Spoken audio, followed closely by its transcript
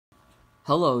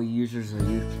Hello, users of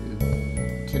YouTube.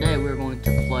 Today we're going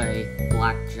to play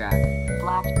Blackjack.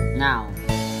 Now,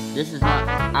 this is not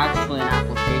actually an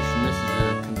application, this is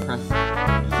a compressed zip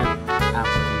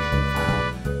application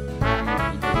file.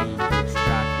 And you can use to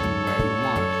extract anywhere you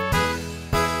want.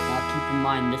 Now keep in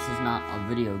mind, this is not a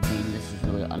video game, this is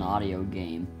really an audio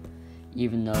game.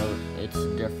 Even though it's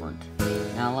different.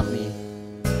 Now let me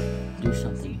do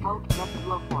something here.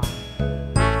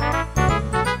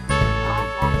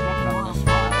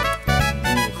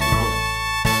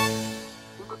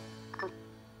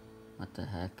 What the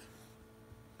heck?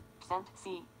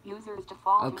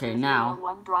 Okay, now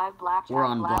we're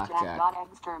on Blackjack.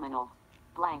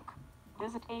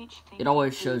 It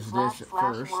always shows this at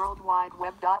first.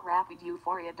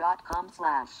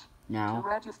 Now, to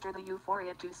register the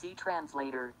Euphoria 2C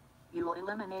translator, you will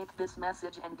eliminate this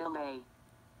message and delay.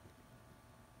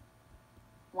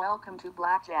 Welcome to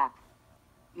Blackjack.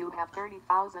 You have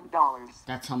 $30,000.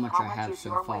 That's how much I have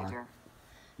so far. Wager?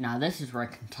 Now this is where I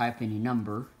can type any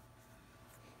number.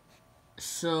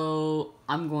 So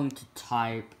I'm going to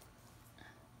type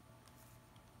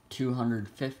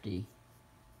 250.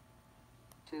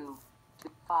 2,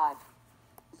 5,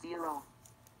 0,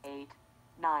 8, 9.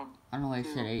 I don't know why I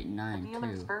said 8 and 9 The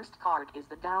dealer's too. first card is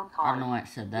the down card. I don't know why I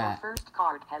said that. Your first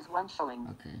card has 1 showing.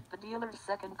 Okay. The dealer's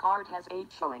second card has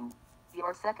 8 showing.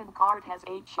 Your second card has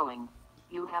 8 showing.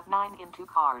 You have 9 in 2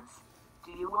 cards.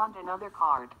 Do you want another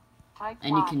card? Type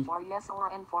and Y for yes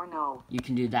or N for no. You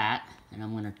can do that, and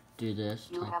I'm gonna do this.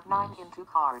 You have 9 in 2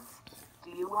 cards.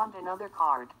 Do you want another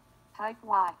card? Type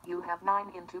Y. You have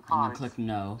 9 in 2 cards. And then click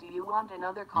no. Do you want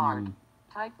another card?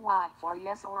 Type Y for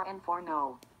yes or N for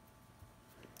no.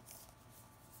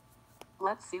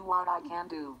 Let's see what I can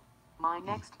do. My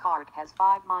next card has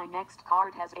 5. My next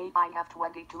card has 8. I have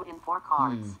 22 in 4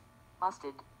 cards.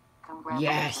 Busted. Congratulations.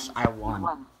 Yes, I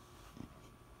won.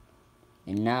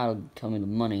 And now tell me the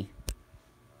money.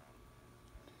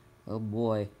 Oh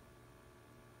boy.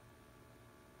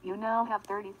 You now have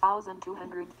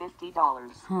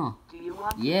 $30,250. Huh. Do you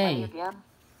want to play again?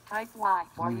 Type Y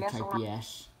for yes or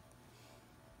yes.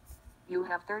 You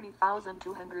have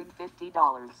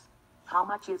 $30,250. How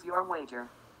much is your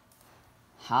wager?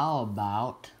 How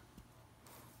about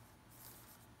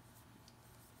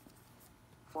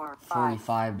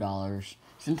 $45?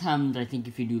 Sometimes I think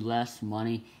if you do less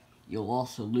money, you'll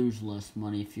also lose less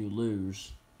money if you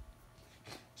lose.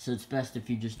 So it's best if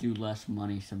you just do less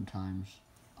money sometimes.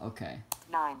 Okay.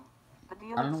 9. The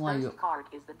dealer's first card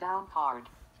is the down card.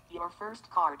 Your first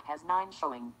card has 9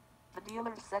 showing. The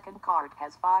dealer's second card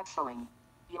has 5 showing.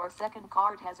 Your second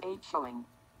card has 8 showing.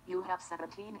 You have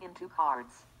 17 in 2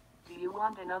 cards. Do you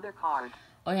want another card?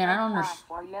 Oh yeah, and I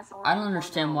don't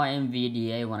understand why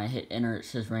NVDA, when I hit enter, it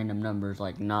says random numbers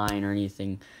like 9 or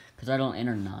anything. Because I don't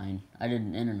enter 9. I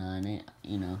didn't enter 9,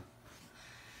 you know.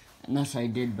 Unless I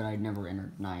did, but I never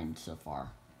entered 9 so far.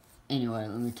 Anyway,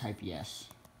 let me type yes.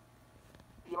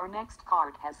 Your next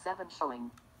card has 7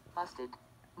 showing. Busted.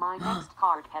 My next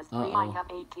card has 3. I have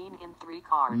 18 in 3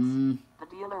 cards. The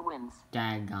dealer wins.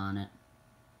 Daggone it.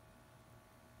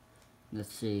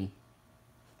 Let's see.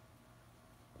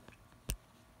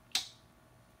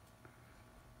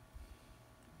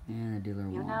 And the dealer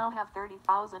won. You now have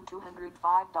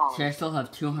 $30,205. See, I still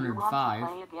have 205. Do you want to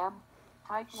play again?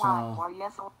 Type Y for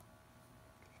yes or...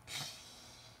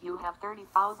 You have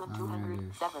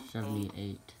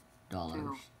 $30,278.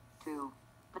 Two.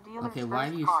 The dealer's okay, why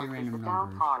do you say random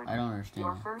numbers? I don't understand.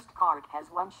 Your first card has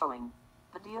 1 showing.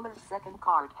 The dealer's second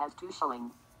card has 2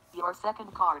 showing. Your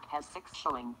second card has 6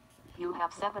 showing. You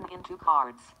have 7 in 2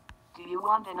 cards. Do you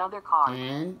want another card?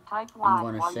 And type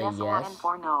Y for yes or N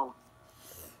for no.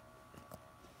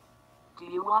 Do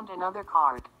you want another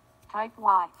card? Type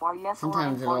Y for yes or N for no.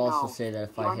 Sometimes it'll also say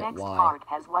that if I hit Y. Your next card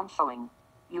has 1 showing.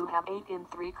 You have 8 in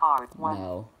 3 cards.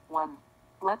 No. 1.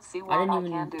 Let's see what I I didn't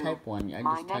can even do. type 1. I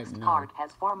My just typed next no. card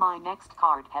has 4. My next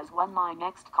card has 1. My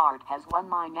next card has 1.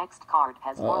 My next card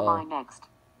has 4. My next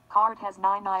card has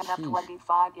 9. I have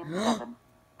 25 in 7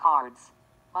 cards.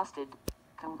 Busted.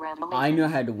 Congratulations. I knew I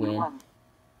had to win.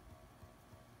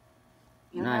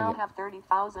 You now have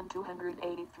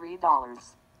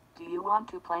 $30,283. Do you want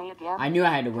to play again? I knew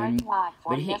I had to win, but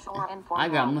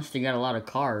I must have got a lot of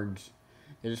cards.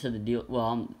 It said the deal.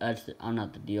 Well, I'm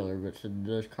not the dealer, but it said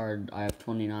this card. I have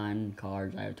 29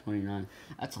 cards. I have 29.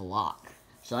 That's a lot.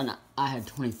 So I had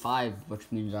 25, which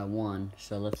means I won.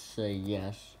 So let's say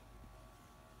yes.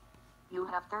 You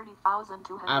have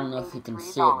 $30,283. I don't know if you can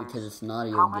see it because it's an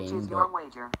audio game. How much is your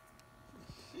wager?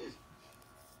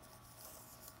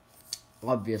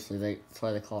 Obviously, that's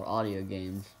why they call it audio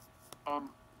games. N.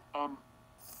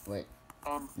 Wait.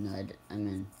 N. No, I'm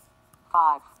in.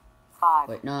 5, 5.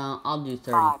 Wait, no, I'll do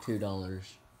 $32.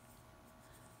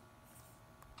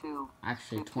 2.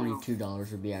 Actually, 2.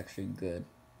 $22 would be actually good.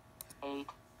 8.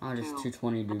 I'll just 2. do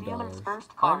 $22. The dealer's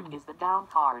first card is the down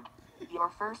card. Your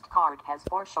first card has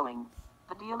 4 showing.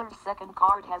 The dealer's second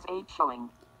card has 8 showing.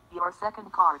 Your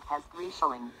second card has 3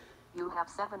 showing. You have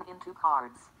 7 into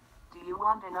cards. Do you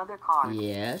want another card?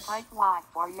 Yes. Type Y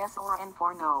for yes or N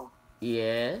for no.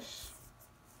 Yes.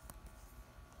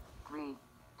 3.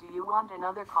 Do you want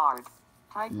another card?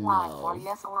 Type No. Y for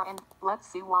yes or N. Let's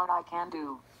see what I can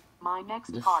do. My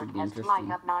next This card should be has 2. I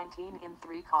interesting. have 19 in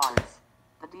 3 cards.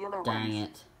 The dealer Dang wins.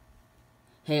 it.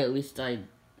 Hey, at least I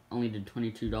only did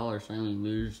 $22, so I only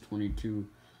lose 22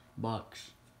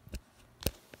 bucks.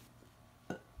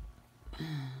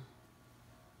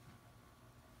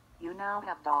 You now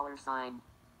have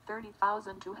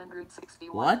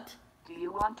 $30,261. What? Do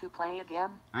you want to play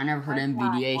again? I never heard Type Y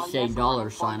NVDA for say yes or dollar N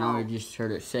for sign. I no. always just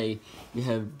heard it say you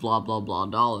have blah blah blah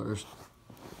dollars,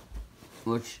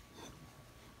 which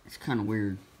is kind of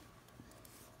weird.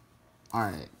 All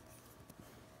right.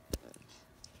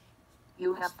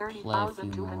 You have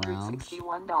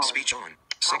 $30,261. Speech on.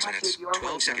 6 minutes,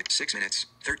 12 seconds, 6 minutes,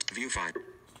 view 5.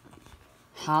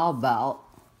 How about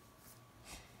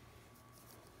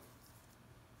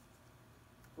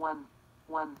 1,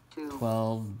 1, 2,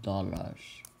 $12?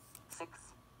 6.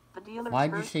 The dealer's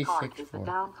Why'd you first say card 6 is the for?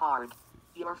 down card.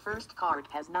 Your first card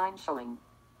has 9 showing.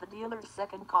 The dealer's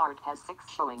second card has 6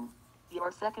 showing.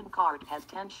 Your second card has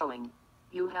 10 showing.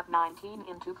 You have 19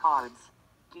 into cards.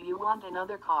 Do you want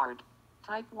another card?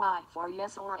 Type Y for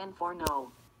yes or N for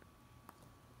no.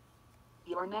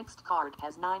 Your next card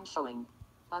has 9 showing.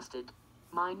 Busted.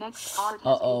 My next card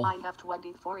has 8. I have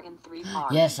 24 in 3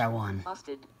 cards. Yes, I won.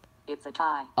 Busted. It's a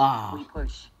tie. Ah. We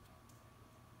push.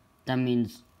 That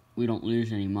means we don't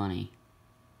lose any money.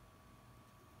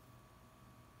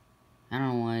 I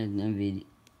don't know why NVIDIA.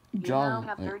 You now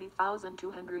have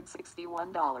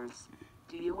 $30,261.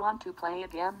 Do you want to play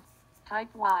again? Type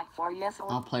Y for yes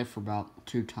or I'll play for about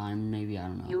 2 times, maybe. I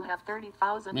don't know. You have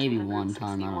 $30,261. Maybe 1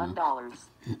 time, I don't know.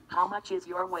 How much is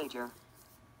your wager?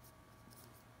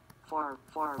 For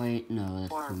Wait, no,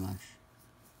 that's too much.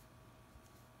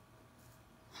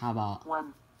 How about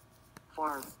 1,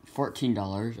 4,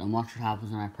 $14 and watch what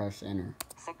happens when I press enter.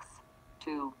 6,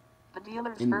 2. The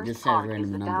dealer's It first just says card is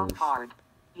random the down numbers. card.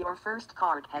 Your first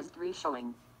card has 3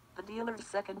 showing. The dealer's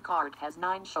second card has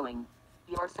 9 showing.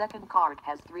 Your second card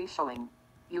has 3 showing.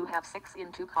 You have 6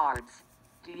 into cards.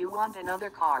 Do you want another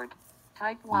card?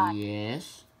 Type Y.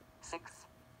 Yes. 6,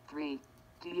 3.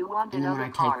 Do you want And then when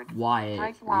another I card? type Y, it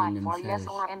Type Y random for yes says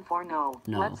or N for no.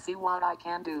 no. Let's see what I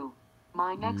can do.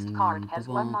 My next card has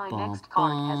 1. My next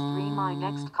card has 3. My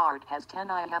next card has 10.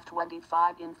 I have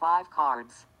 25 in 5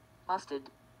 cards. Busted.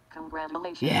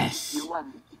 Congratulations. Yes. You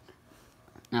won.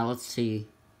 Now let's see.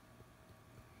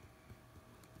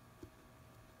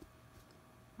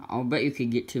 I'll bet you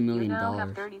could get $2 You million. now have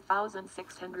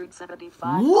 $30,675.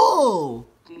 Whoa!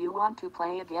 Do you want to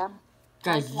play again? Guys,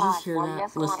 Type did you Y hear for that?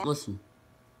 yes or Listen, N. listen.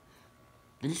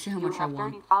 Did you see how You much I have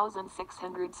won?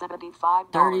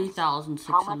 $30,675. $30,600.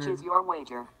 How much is your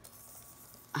wager?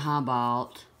 How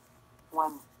about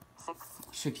 1, 6,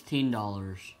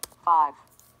 $16? 5.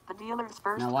 The dealer's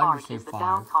first Now, why'd you card say is the 5?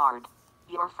 down card.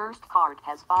 Your first card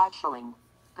has 5 showing.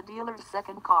 The dealer's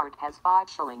second card has 5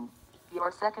 showing.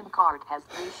 Your second card has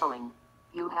 3 showing.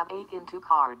 You have 8 into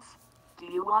cards. Do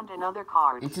you want another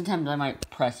card? And sometimes I might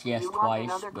press yes Do you want twice,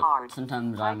 another but card?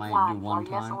 sometimes I Type might Y do one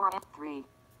for yes time. or N. 3,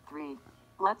 3.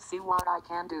 Let's see what I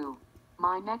can do.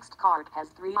 My next card has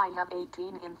 3. I have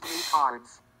 18 in 3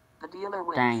 cards. The dealer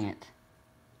wins. Dang it.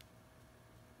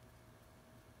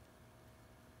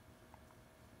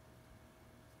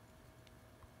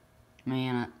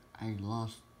 Man, I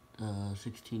lost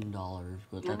 $16,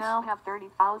 but You now have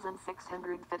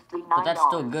 $30,659. but that's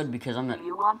still good because I'm at Do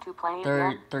you want to play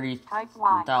again? Type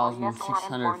Y for yes or N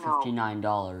for no.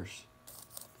 $30,659.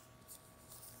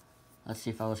 Let's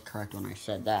see if I was correct when I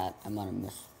said that. I might have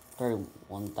missed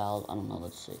 31,000. I don't know.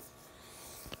 Let's see.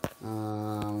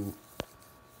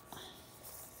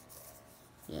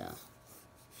 Yeah.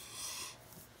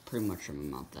 Pretty much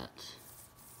about that.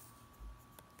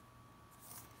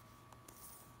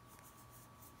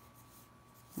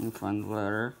 Let me find the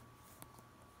letter.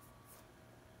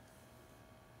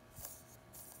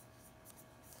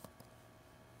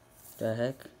 The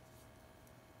heck?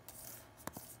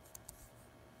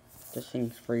 This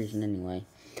thing's freezing anyway.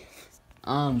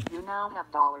 You now have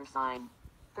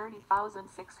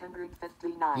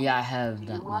 $30,659. Yeah, I have Do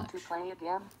that you want much. to play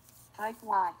again? Type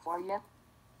Y for yes.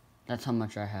 That's how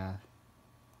much I have.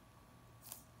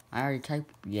 I already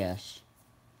typed yes.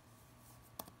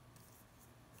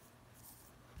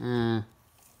 You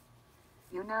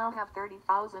now have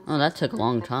 $30,000. Oh, that took a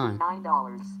long time.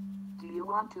 $59. Do you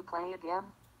want to play again?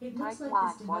 It looks Type like Y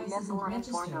this for device yes isn't or N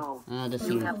for registered. no. This You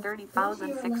seems... have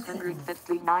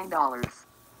 $30,659.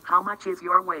 How much is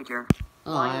your wager?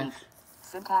 Oh, Wait.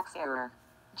 Syntax error.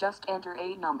 Just enter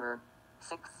a number.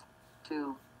 6,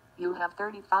 2. You have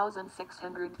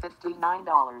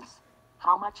 $30,659.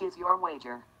 How much is your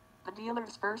wager? The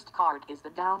dealer's first card is the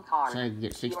down card. So I could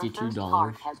get Your first $62.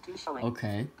 card has 2 showing.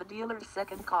 Okay. The dealer's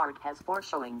second card has 4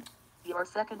 showing. Your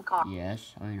second card.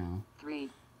 Yes, I know. 3,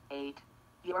 8.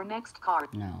 Your next card.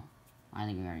 No. I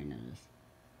think I already know this.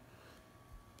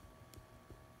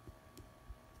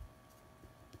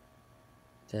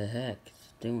 The heck is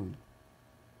it doing?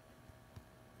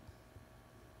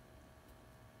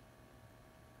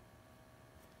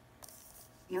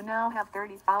 You now have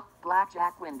 30,000.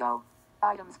 Blackjack window.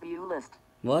 Items view list.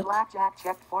 What? Blackjack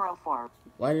checked 404.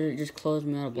 Why did it just close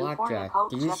me out of You formed a blackjack?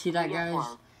 code Did you check see that, 304.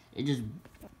 guys? It just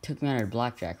took me out of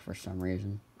blackjack for some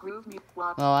reason. Groove me.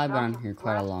 Block, Well, I've been on doc- here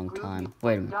quite a long groove time. me-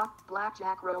 Wait a minute. doc-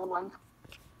 Blackjack row 1.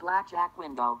 Blackjack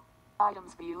window.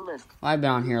 Items view list. I've been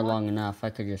on here long enough. I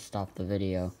could just stop the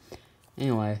video.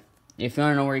 Anyway, if you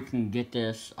want to know where you can get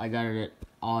this, I got it at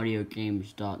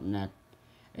audiogames.net.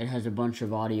 It has a bunch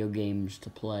of audio games to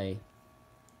play.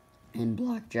 And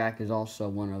Blackjack is also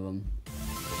one of them.